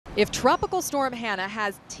If Tropical Storm Hannah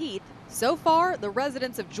has teeth, so far the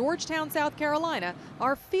residents of Georgetown, South Carolina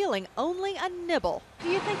are feeling only a nibble. Do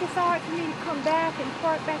you think it's all right for me to come back and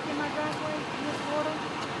park back in my driveway in this water?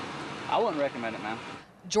 I wouldn't recommend it, ma'am.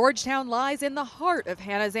 Georgetown lies in the heart of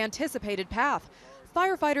Hannah's anticipated path.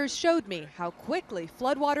 Firefighters showed me how quickly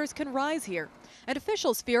floodwaters can rise here, and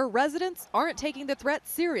officials fear residents aren't taking the threat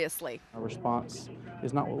seriously. Our response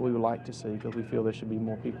is not what we would like to see because we feel there should be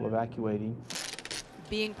more people evacuating.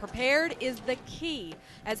 Being prepared is the key,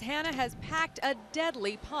 as Hannah has packed a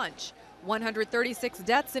deadly punch. 136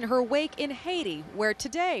 deaths in her wake in Haiti, where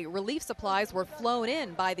today relief supplies were flown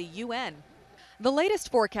in by the UN. The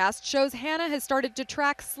latest forecast shows Hannah has started to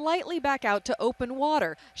track slightly back out to open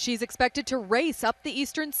water. She's expected to race up the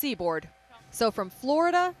eastern seaboard. So from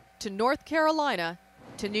Florida to North Carolina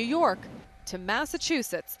to New York to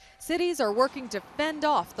Massachusetts, cities are working to fend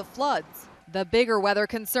off the floods. The bigger weather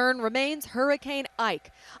concern remains Hurricane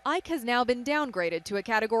Ike. Ike has now been downgraded to a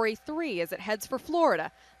Category 3 as it heads for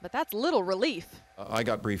Florida, but that's little relief. I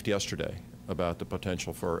got briefed yesterday about the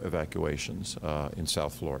potential for evacuations in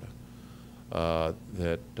South Florida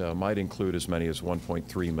that might include as many as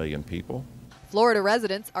 1.3 million people. Florida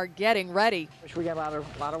residents are getting ready. We got a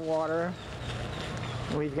lot of water,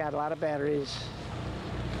 we've got a lot of batteries,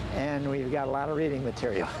 and we've got a lot of reading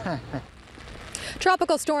material.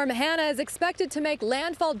 Tropical Storm Hannah is expected to make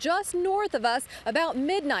landfall just north of us about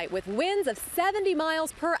midnight with winds of 70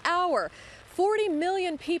 miles per hour. 40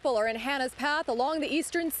 million people are in Hannah's path along the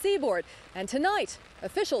eastern seaboard. And tonight,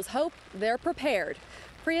 officials hope they're prepared.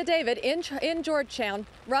 Priya David in Georgetown.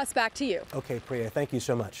 Russ, back to you. Okay, Priya, thank you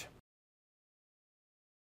so much.